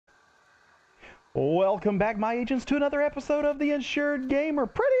Welcome back, my agents, to another episode of The Insured Gamer.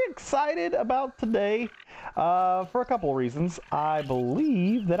 Pretty excited about today for a couple of reasons. I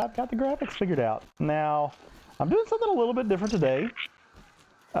believe that I've got the graphics figured out. Now, I'm doing something a little bit different today,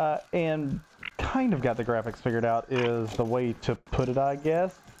 and kind of got the graphics figured out is the way to put it, I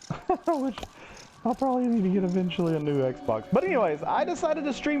guess, which I'll probably need to get eventually a new Xbox. But anyways, I decided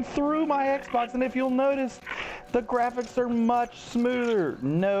to stream through my Xbox, and if you'll notice, the graphics are much smoother.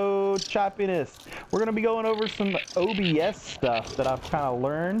 No choppiness. We're going to be going over some OBS stuff that I've kind of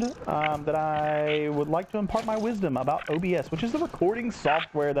learned that I would like to impart my wisdom about OBS, which is the recording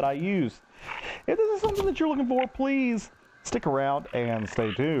software that I use. If this is something that you're looking for, please stick around and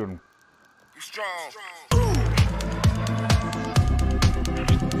stay tuned. You strong.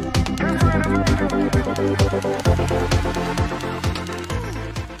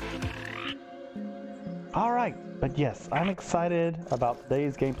 Alright, but yes, I'm excited about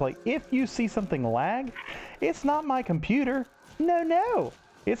today's gameplay. If you see something lag, it's not my computer. No,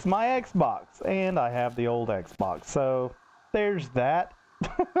 it's my Xbox, and I have the old Xbox, so there's that.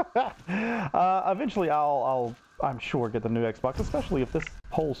 Eventually I'm sure get the new Xbox, especially if this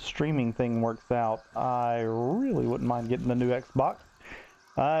whole streaming thing works out. I really wouldn't mind getting the new Xbox.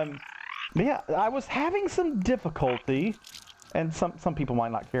 But yeah, I was having some difficulty, and some people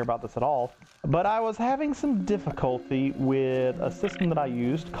might not care about this at all, but I was having some difficulty with a system that I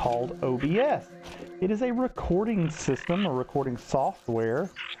used called OBS. It is a recording system, a recording software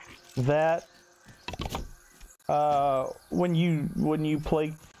that when you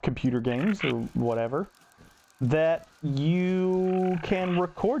play computer games or whatever, that you can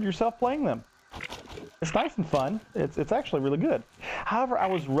record yourself playing them. It's nice and fun. It's actually really good. However, I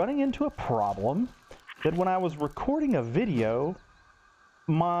was running into a problem that when I was recording a video,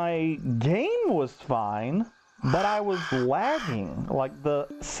 my game was fine, but I was lagging. Like the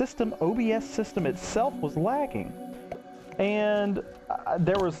system, OBS system itself was lagging. And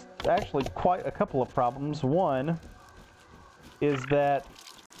there was actually quite a couple of problems. One is that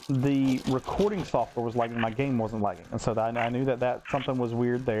the recording software was lagging, my game wasn't lagging. And so I knew that something was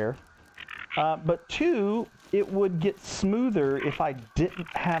weird there. But two, it would get smoother if I didn't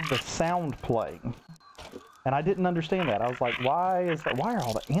have the sound playing. And I didn't understand that. I was like, why are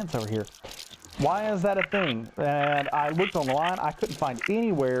all the ants over here? Why is that a thing? And I looked online, I couldn't find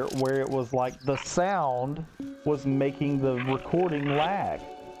anywhere where it was like the sound was making the recording lag.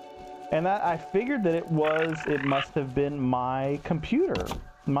 And I figured that it must have been my computer.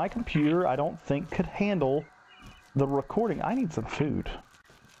 My computer, I don't think, could handle the recording. I need some food.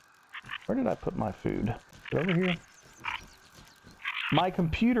 Where did I put my food? Over here? My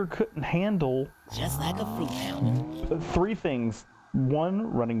computer couldn't handle just like a fruit pound. Three things. One,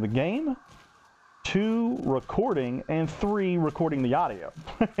 running the game. Two, recording. And three, recording the audio.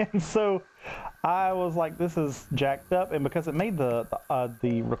 And so I was like, this is jacked up. And because it made the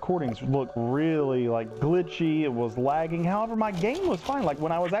recordings look really like glitchy, it was lagging. However, my game was fine. Like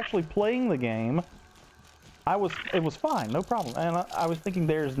when I was actually playing the game, it was fine, no problem. And I was thinking,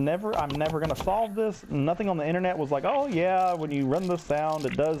 I'm never gonna solve this. Nothing on the internet was like, oh yeah, when you run the sound,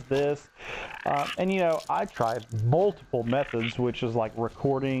 it does this. And you know, I tried multiple methods, which is like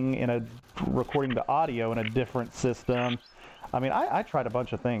recording the audio in a different system. I mean, I tried a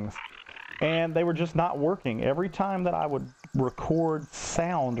bunch of things, and they were just not working. Every time that I would record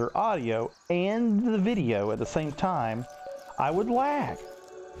sound or audio and the video at the same time, I would lag.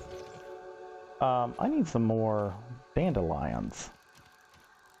 I need some more dandelions.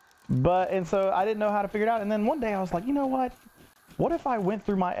 And so I didn't know how to figure it out. And then one day I was like, you know what? What if I went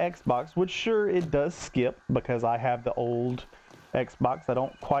through my Xbox, which sure it does skip because I have the old Xbox. I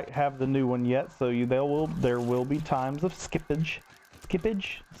don't quite have the new one yet. So there will be times of skippage.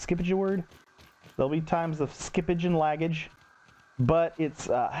 Skippage a word? There'll be times of skippage and laggage. But it's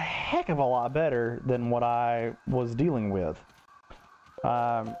a heck of a lot better than what I was dealing with.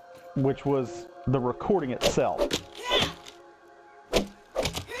 Which was the recording itself.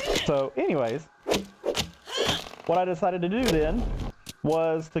 So anyways, what I decided to do then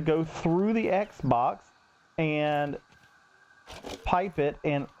was to go through the Xbox and pipe it,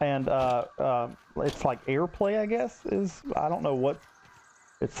 and it's like AirPlay, I guess, I don't know what,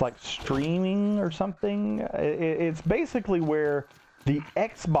 it's like streaming or something. It's basically where the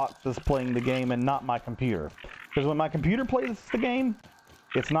Xbox is playing the game and not my computer. Because when my computer plays the game,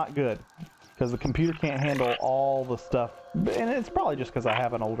 it's not good, because the computer can't handle all the stuff, and it's probably just because I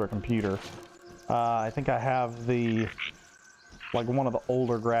have an older computer. I think I have one of the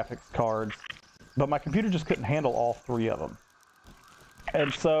older graphics cards, but my computer just couldn't handle all three of them.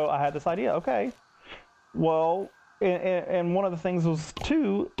 And so I had this idea, okay, well, and one of the things was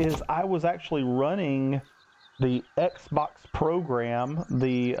too is I was actually running the Xbox program,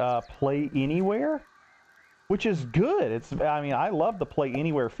 the Play Anywhere, which is good. I mean, I love the Play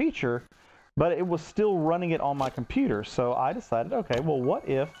Anywhere feature, but it was still running it on my computer. So I decided, okay, well, what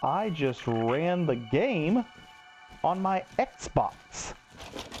if I just ran the game on my Xbox?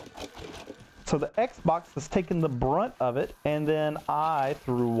 So the Xbox has taken the brunt of it, and then I,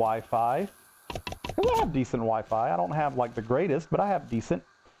 through Wi-Fi, because I have decent Wi-Fi, I don't have like the greatest, but I have decent,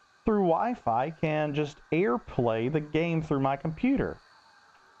 through Wi-Fi, can just AirPlay the game through my computer.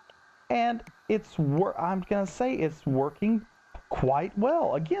 And I'm gonna say it's working quite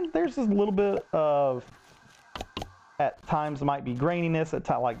well. Again, there's this little bit of, at times might be graininess, at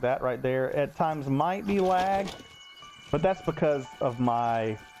times like that right there, at times might be lag, but that's because of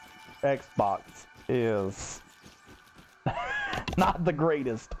my Xbox is not the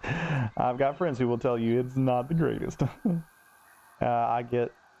greatest. I've got friends who will tell you it's not the greatest. I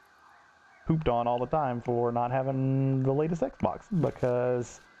get pooped on all the time for not having the latest Xbox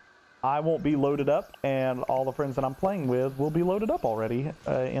because I won't be loaded up and all the friends that I'm playing with will be loaded up already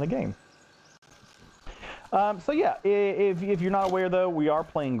in a game. So yeah, if you're not aware though, we are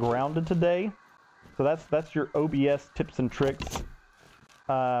playing Grounded today. So that's your OBS tips and tricks.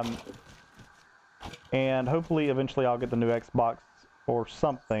 And hopefully eventually I'll get the new Xbox or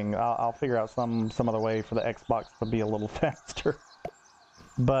something. I'll figure out some other way for the Xbox to be a little faster.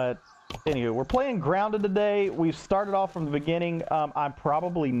 But anyway, we're playing Grounded today. We've started off from the beginning. I'm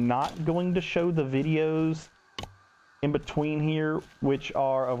probably not going to show the videos in between here, which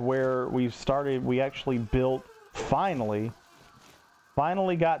are of where we've started. We actually built, finally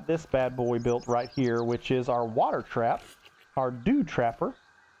got this bad boy built right here, which is our water trap, our dew trapper,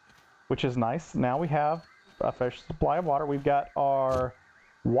 which is nice. Now we have a fresh supply of water. We've got our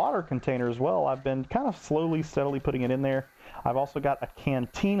water container as well. I've been kind of slowly, steadily putting it in there. I've also got a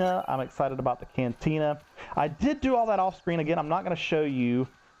cantina. I'm excited about the cantina. I did do all that off screen. Again, I'm not going to show you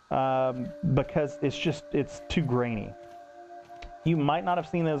because it's too grainy. You might not have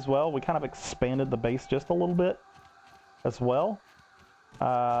seen it as well. We kind of expanded the base just a little bit as well.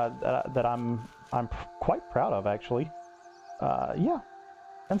 That I'm quite proud of, actually. Yeah.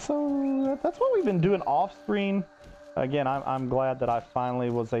 And so that's what we've been doing off screen. Again, I'm glad that I finally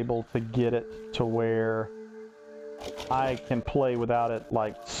was able to get it to where I can play without it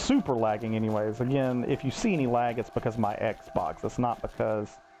like super lagging anyways. Again, if you see any lag, it's because of my Xbox. It's not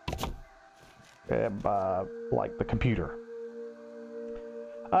because like the computer.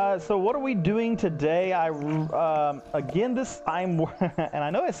 So what are we doing today? Again, and I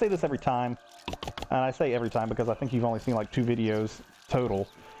know I say this every time, and I say every time because I think you've only seen like 2 videos total,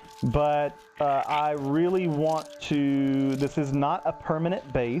 but I really want to, this is not a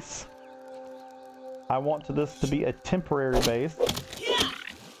permanent base. I want this to be a temporary base,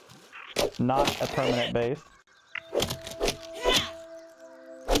 not a permanent base.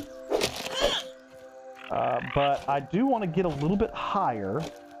 But I do want to get a little bit higher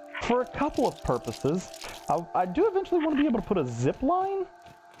for a couple of purposes. I do eventually want to be able to put a zip line.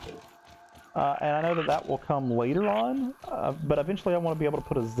 And I know that will come later on, but eventually I want to be able to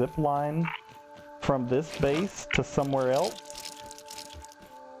put a zip line from this base to somewhere else.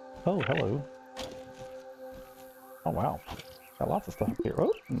 Oh, hello. Oh, wow. Got lots of stuff up here.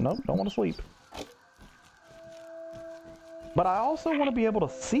 Oh, no, don't want to sleep. But I also want to be able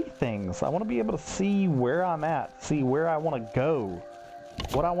to see things. I want to be able to see where I'm at, see where I want to go,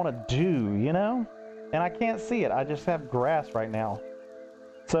 what I want to do, you know? And I can't see it. I just have grass right now.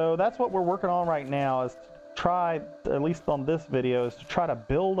 So that's what we're working on right now, is to try, at least on this video, is to try to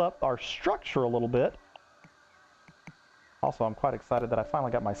build up our structure a little bit. Also, I'm quite excited that I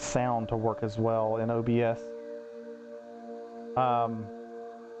finally got my sound to work as well in OBS.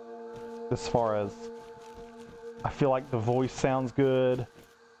 As far as, I feel like the voice sounds good.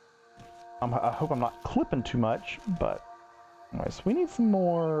 I hope I'm not clipping too much, but anyways, we need some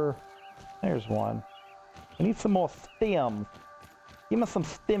more, there's one. We need some more stems. Give me some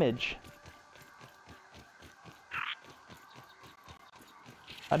stemage.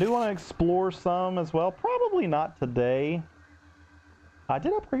 I do want to explore some as well. Probably not today. I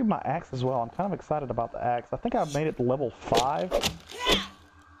did upgrade my axe as well. I'm kind of excited about the axe. I think I've made it to level 5,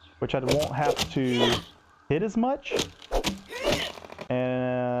 which I won't have to hit as much.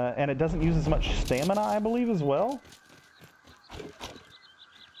 And it doesn't use as much stamina, I believe, as well.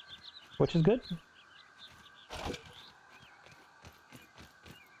 Which is good.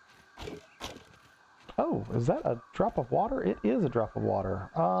 Oh, is that a drop of water? It is a drop of water.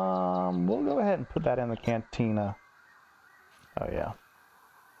 We'll go ahead and put that in the cantina. Oh, yeah.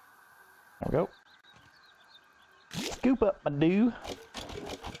 There we go. scoop up my dew.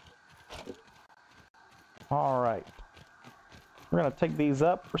 All right. We're gonna take these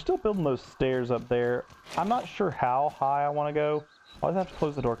up. We're still building those stairs up there. I'm not sure how high I want to go. I always have to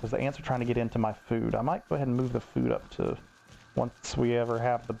close the door because the ants are trying to get into my food. I might go ahead and move the food up to once we ever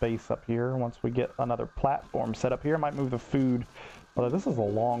have the base up here. Once we get another platform set up here, I might move the food. Although this is a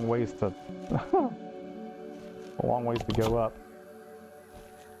long ways to a long ways to go up.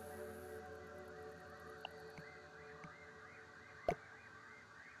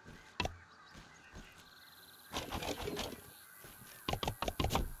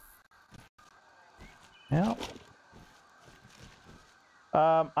 Yeah.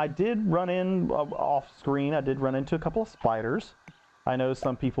 I did run in off screen. I did run into a couple of spiders. I know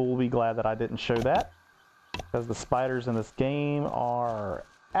some people will be glad that I didn't show that, because the spiders in this game are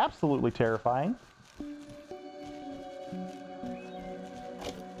absolutely terrifying.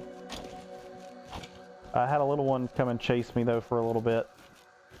 I had a little one come and chase me though for a little bit.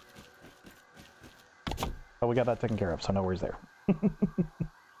 But we got that taken care of, so no worries there.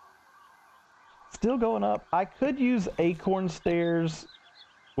 Still going up. I could use acorn stairs,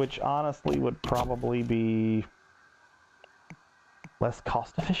 which honestly would probably be less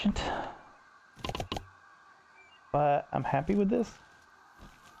cost efficient. But I'm happy with this.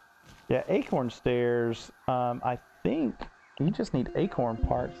 Yeah, acorn stairs, I think you just need acorn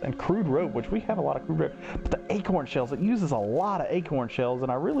parts and crude rope, which we have a lot of crude rope. But the acorn shells, it uses a lot of acorn shells,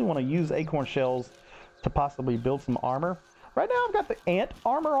 and I really want to use acorn shells to possibly build some armor. Right now I've got the ant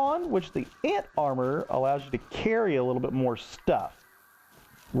armor on, which the ant armor allows you to carry a little bit more stuff,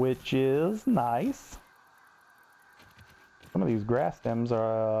 which is nice. Some of these grass stems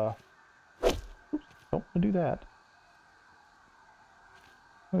are, oops, don't want to do that.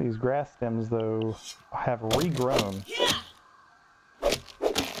 Some of these grass stems, though, have regrown.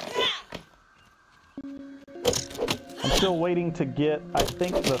 I'm still waiting to get, I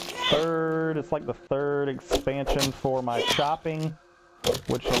think, the third, it's like the third expansion for my chopping,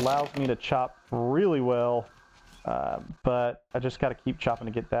 which allows me to chop really well, but I just got to keep chopping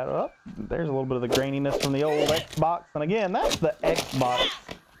to get that up. There's a little bit of the graininess from the old Xbox, and again, that's the Xbox.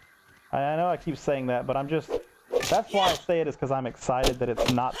 I know I keep saying that, but I'm just, that's why I say it, is because I'm excited that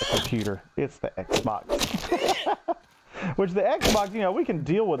it's not the computer, it's the Xbox. Which the Xbox, you know, we can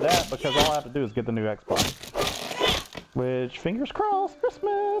deal with that because all I have to do is get the new Xbox. Which, fingers crossed,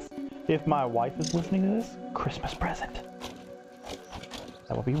 Christmas! If my wife is listening to this, Christmas present.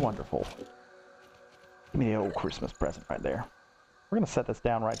 That will be wonderful. Give me the old Christmas present right there. We're going to set this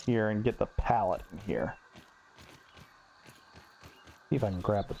down right here and get the pallet in here. See if I can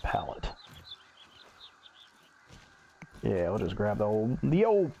grab the pallet. Yeah, we'll just grab the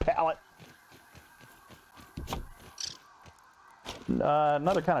old pallet.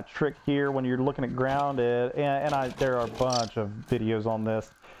 Another kind of trick here when you're looking at grounded, and there are a bunch of videos on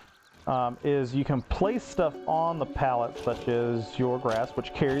this, is you can place stuff on the pallet, such as your grass,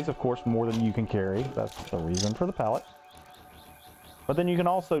 which carries, of course, more than you can carry. That's the reason for the pallet. But then you can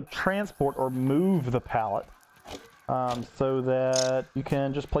also transport or move the pallet so that you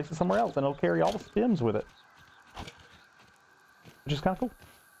can just place it somewhere else, and it'll carry all the stems with it. Which is kind of cool.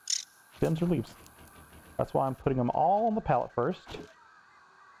 Stems or leaves. That's why I'm putting them all on the pallet first.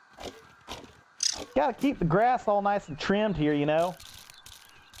 Gotta keep the grass all nice and trimmed here, you know.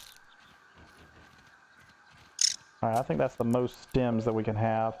 Alright, I think that's the most stems that we can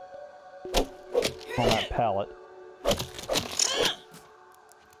have on that pallet.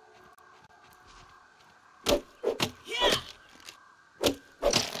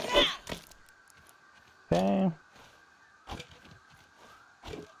 Okay.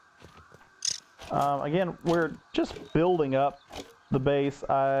 Again, we're just building up the base.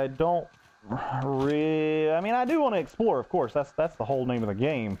 I don't really... I mean, I do want to explore, of course. That's the whole name of the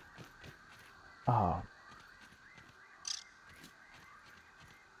game.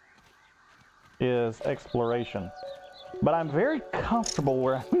 Is exploration. But I'm very comfortable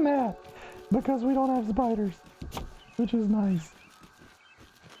where I'm at because we don't have spiders, which is nice.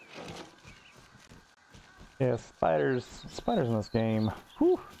 Yeah, spiders in this game.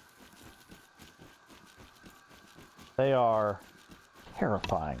 Whew. They are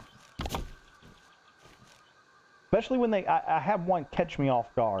terrifying. Especially when I have one catch me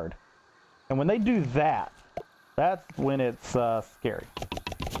off guard. And when they do that, that's when it's scary.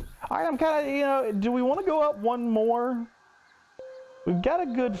 Alright, I'm kind of, you know, do we want to go up one more? We've got a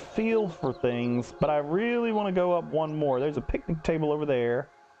good feel for things, but I really want to go up one more. There's a picnic table over there.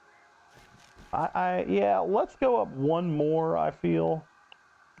 Yeah, let's go up one more, I feel.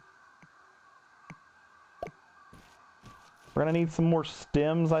 We're gonna need some more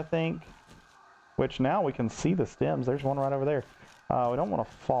stems, I think, which now we can see the stems. There's one right over there. We don't want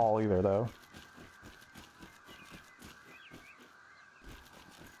to fall either, though.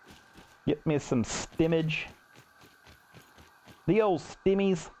 Get me some stimmage. The old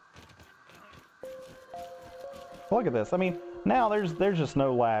stimmies. Look at this. I mean, now there's just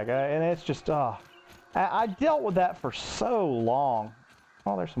no lag, and it's just I dealt with that for so long.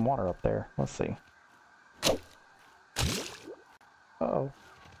 Oh, there's some water up there. Let's see. Uh-oh.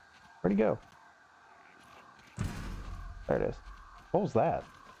 Where'd he go? There it is. What was that?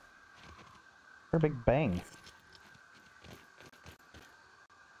 A big bang.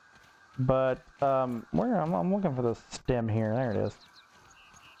 But where I'm looking for the stem here. There it is.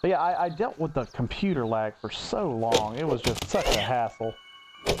 But yeah, I dealt with the computer lag for so long. It was just such a hassle.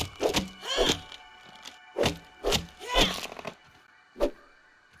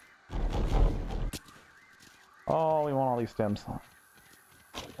 Oh, we want all these stems.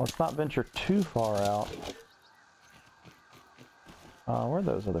 Let's not venture too far out. Where'd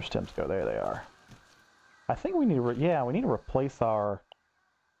those other stems go? There they are. I think we need to, yeah, we need to replace our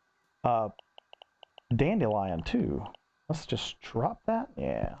dandelion too. Let's just drop that.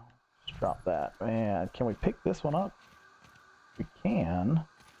 Yeah, let's drop that. Man, can we pick this one up? We can.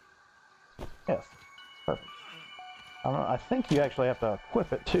 Yes, perfect. I think you actually have to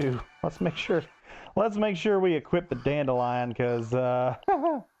equip it too. Let's make sure. Let's make sure we equip the dandelion, because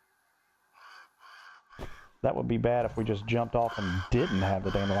that would be bad if we just jumped off and didn't have the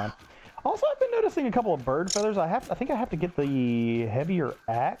dandelion. Also, I've been noticing a couple of bird feathers. I think I have to get the heavier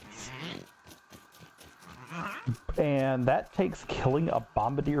axe, and that takes killing a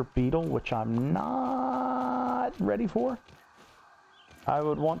bombardier beetle, which I'm not ready for. I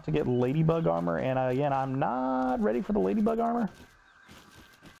would want to get ladybug armor, and again, I'm not ready for the ladybug armor.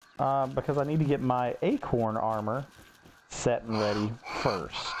 Because I need to get my acorn armor set and ready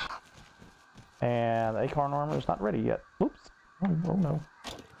first. And the acorn armor is not ready yet. Oops. Oh no.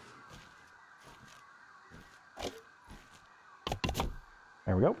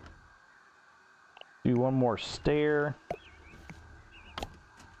 There we go. Do one more stair.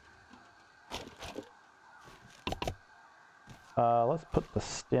 Let's put the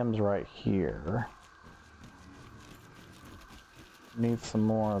stems right here. Need some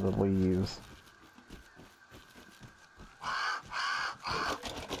more of the leaves.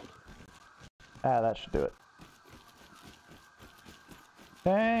 That should do it.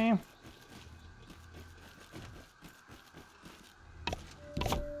 Okay.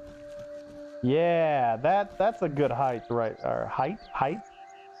 Yeah, that's a good height right, or height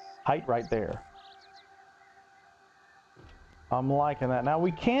right there. I'm liking that. Now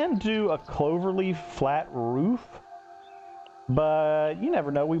we can do a cloverleaf flat roof, but you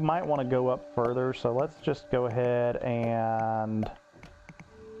never know, we might want to go up further, so let's just go ahead and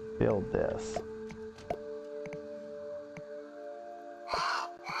build this.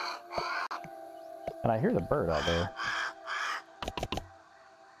 And I hear the bird out there.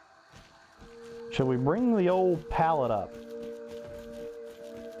 Should we bring the old pallet up?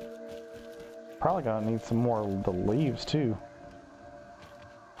 Probably gonna need some more of the leaves too.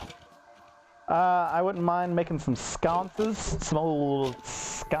 I wouldn't mind making some sconces, some old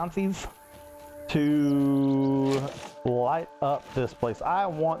sconces, to light up this place. I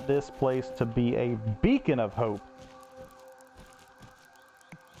want this place to be a beacon of hope.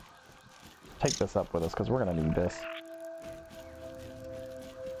 Take this up with us, because we're gonna need this.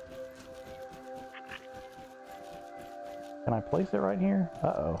 Can I place it right here?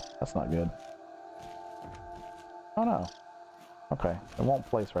 Uh-oh, that's not good. Oh no. Okay, it won't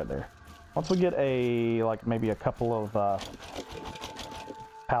place right there. Once we get a, like, maybe a couple of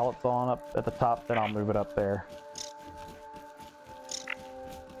pallets on up at the top, then I'll move it up there.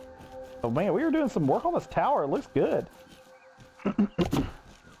 Oh man, we were doing some work on this tower. It looks good.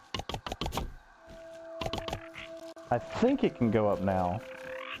 I think it can go up now.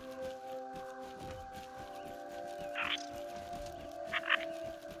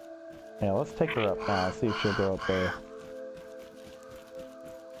 Yeah, let's take her up now and see if she'll go up there.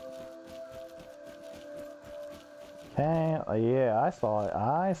 Okay, yeah, I saw it.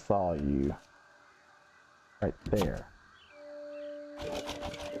 I saw you. Right there.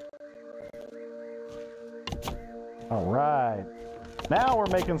 All right. Now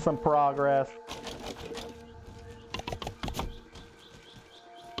we're making some progress.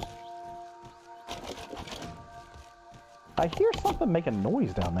 I hear something making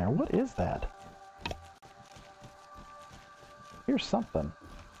noise down there. What is that? Here's something.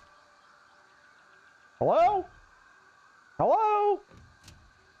 Hello? Hello?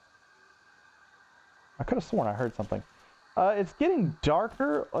 I could have sworn I heard something. It's getting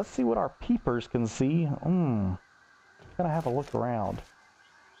darker. Let's see what our peepers can see. Gonna have a look around.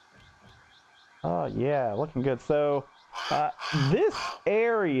 Oh yeah, looking good. So this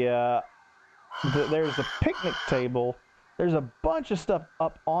area, there's a picnic table. There's a bunch of stuff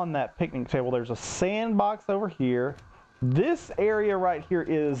up on that picnic table. There's a sandbox over here. This area right here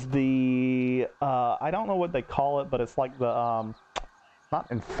is the, I don't know what they call it, but it's like the, not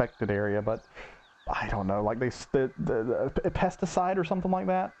infected area, but I don't know, like the pesticide or something like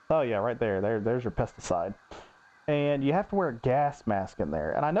that. Oh yeah, right there. There's your pesticide. And you have to wear a gas mask in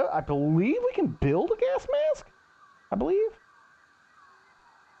there. And I believe we can build a gas mask, I believe.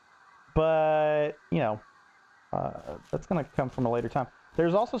 But, you know, that's going to come from a later time.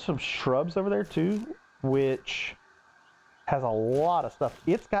 There's also some shrubs over there too, which has a lot of stuff.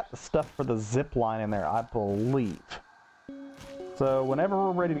 It's got the stuff for the zip line in there, I believe. So whenever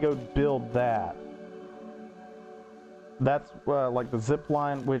we're ready to go build that, that's like the zip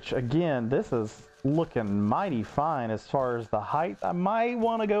line, which again, this is looking mighty fine as far as the height. I might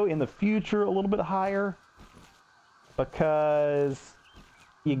want to go in the future a little bit higher because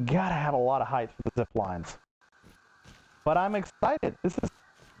you gotta have a lot of height for the zip lines. But I'm excited. This is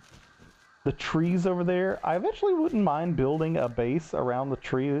the trees over there. I eventually wouldn't mind building a base around the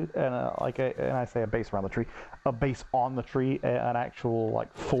tree, and and I say a base around the tree, a base on the tree, an actual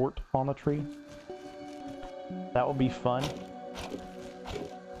like fort on the tree. That would be fun.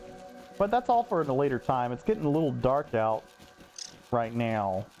 But that's all for a later time. It's getting a little dark out right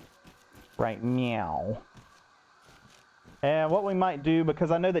now. And what we might do,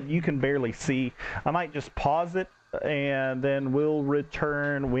 because I know that you can barely see, I might just pause it and then we'll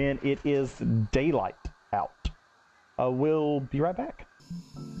return when it is daylight out. We'll be right back.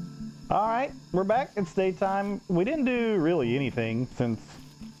 All right, we're back. It's daytime. We didn't do really anything since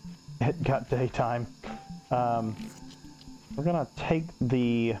it got daytime. We're gonna take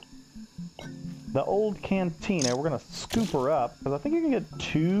the old cantina. We're gonna scoop her up because I think you can get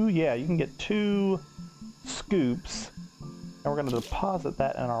two. Yeah, you can get 2 scoops. And we're going to deposit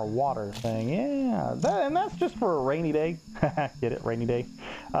that in our water thing. Yeah, and that's just for a rainy day. Get it, rainy day.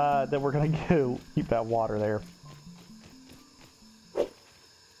 Then we're going to keep that water there.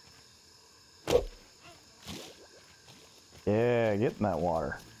 Yeah, getting that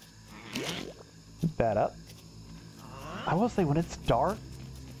water. Keep that up. I will say when it's dark,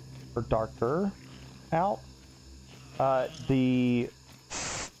 or darker out, the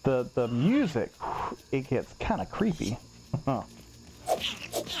music, it gets kind of creepy. Huh.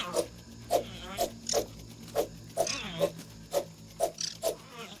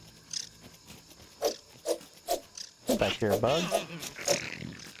 Get back here, bug.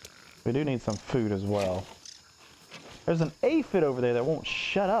 We do need some food as well. There's an aphid over there that won't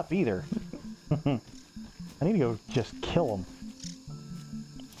shut up either. I need to go just kill him.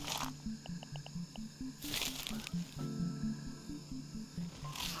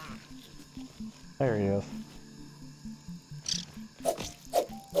 There he is.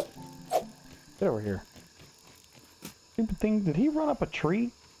 Get over here. Stupid thing, did he run up a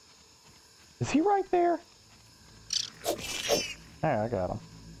tree? Is he right there? There, I got him.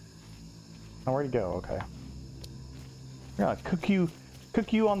 Oh, where'd he go? Okay. I'm gonna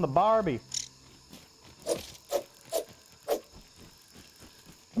cook you on the Barbie.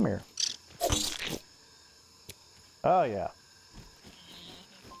 Come here. Oh yeah.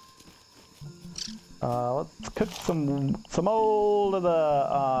 Let's cook some old of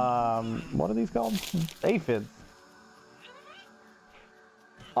the what are these called? Aphids.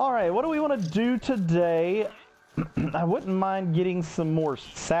 All right, what do we want to do today? I wouldn't mind getting some more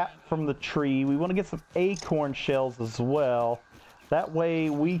sap from the tree. We want to get some acorn shells as well. That way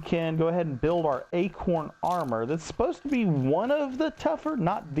we can go ahead and build our acorn armor. That's supposed to be one of the tougher,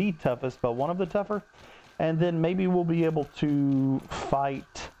 not the toughest, but one of the tougher. And then maybe we'll be able to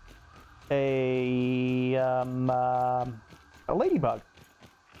fight a ladybug.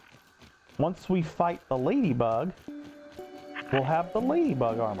 Once we fight the ladybug, we'll have the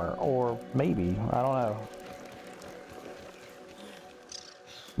ladybug armor, or maybe, I don't know.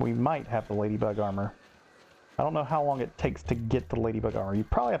 We might have the ladybug armor. I don't know how long it takes to get the ladybug armor. You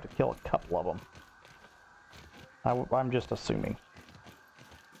probably have to kill a couple of them. I'm just assuming.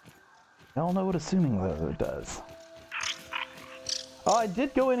 I don't know what assuming though does. Oh, I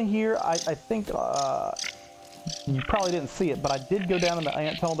did go in here. I think you probably didn't see it, but I did go down in the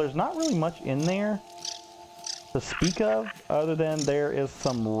ant tunnel. There's not really much in there to speak of, other than there is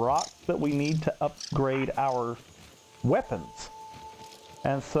some rocks that we need to upgrade our weapons.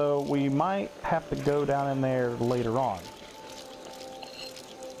 And so we might have to go down in there later on.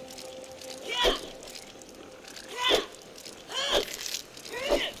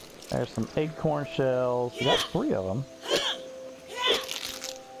 There's some acorn shells. We got 3 of them.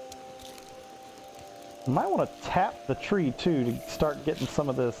 You might want to tap the tree too to start getting some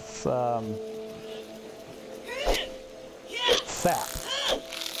of this sap.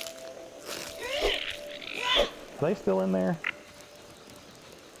 Are they still in there?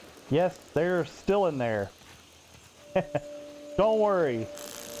 Yes, they're still in there. Don't worry,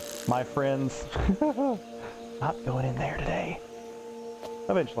 my friends. Not going in there today.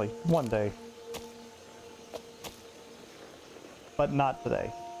 Eventually, one day. But not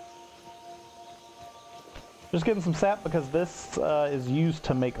today. Just getting some sap because this is used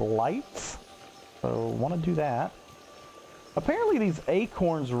to make lights. So, want to do that. Apparently these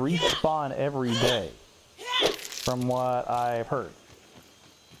acorns respawn every day, from what I've heard.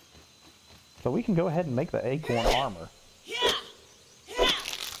 So we can go ahead and make the acorn armor.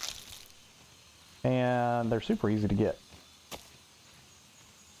 And they're super easy to get.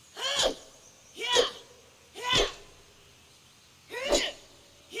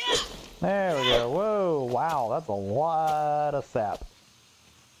 There we go. Whoa, wow, that's a lot of sap.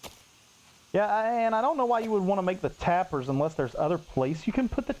 Yeah, and I don't know why you would want to make the tappers unless there's other place you can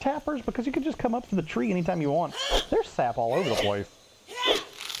put the tappers, because you can just come up to the tree anytime you want. There's sap all over the place.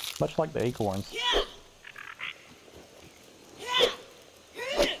 Much like the acorns.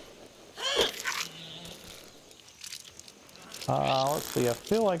 Let's see, I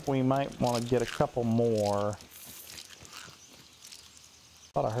feel like we might want to get a couple more.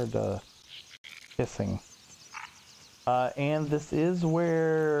 Thought I heard the hissing. And this is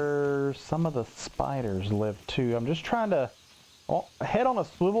where some of the spiders live too. I'm just trying to head on a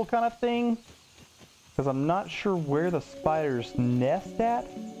swivel kind of thing, because I'm not sure where the spiders nest at.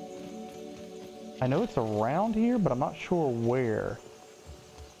 I know it's around here, but I'm not sure where.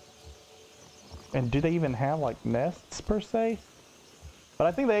 And do they even have like nests per se? But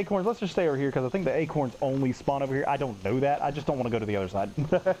I think the acorns, let's just stay over here because I think the acorns only spawn over here. I don't know that. I just don't want to go to the other side.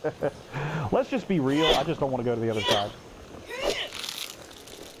 Let's just be real. I just don't want to go to the other side.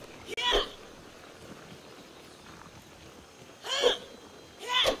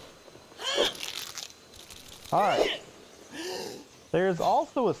 Alright. There's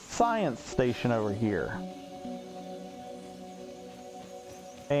also a science station over here.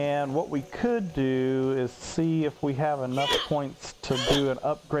 And what we could do is see if we have enough points to do an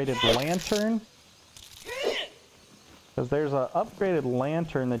upgraded lantern. Because there's an upgraded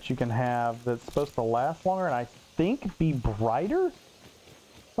lantern that you can have that's supposed to last longer and I think be brighter?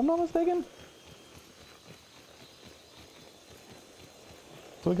 If I'm not mistaken.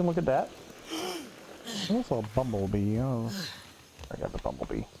 So we can look at that. There's also a bumblebee. Oh, I got the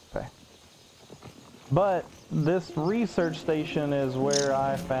bumblebee. Okay. But this research station is where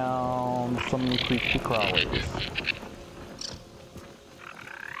I found some creepy crawlies.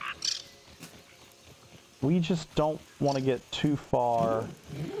 We just don't want to get too far.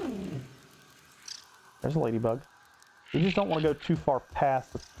 There's a ladybug. We just don't want to go too far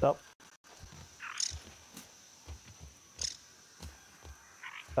past the... Oh.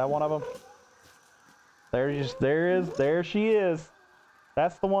 That one of them? There she is.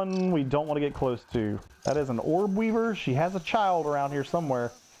 That's the one we don't want to get close to. That is an orb weaver. She has a child around here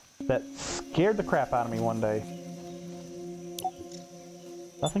somewhere that scared the crap out of me one day.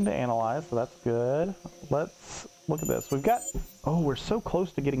 Nothing to analyze, so that's good. Let's look at this. We've got... Oh, we're so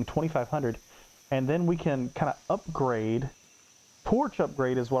close to getting 2,500. And then we can kind of upgrade. Torch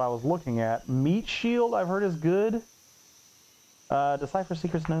upgrade is what I was looking at. Meat shield, I've heard, is good. Decipher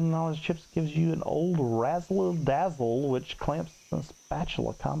secrets, known knowledge chips gives you an old razzle dazzle, which clamps a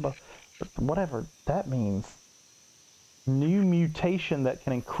spatula combo. Whatever that means. New mutation that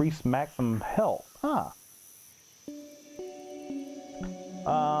can increase maximum health. Huh.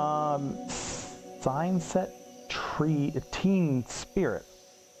 Sign set tree teen spirit.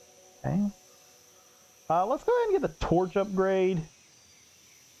 Okay. Let's go ahead and get the torch upgrade.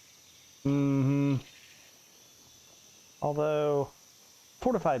 Although,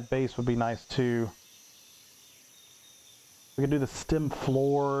 fortified base would be nice too. We could do the stem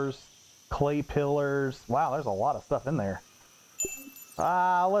floors, clay pillars. Wow, there's a lot of stuff in there.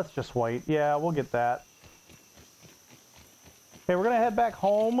 Let's just wait. Yeah, we'll get that. Okay, we're gonna head back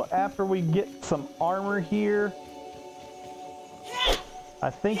home after we get some armor here.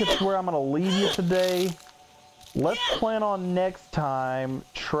 I think it's where I'm gonna leave you today. Let's plan on next time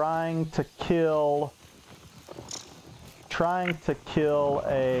trying to kill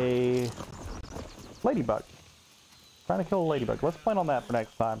a ladybug. Trying to kill a ladybug. Let's plan on that for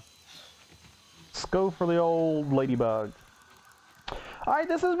next time. Let's go for the old ladybug. Alright,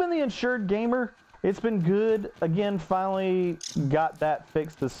 this has been the Insured Gamer. it's been good. Again, finally got that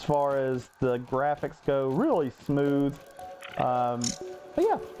fixed as far as the graphics go. Really smooth. But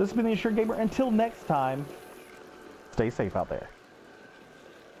yeah, this has been the Assured Gamer. Until next time, stay safe out there.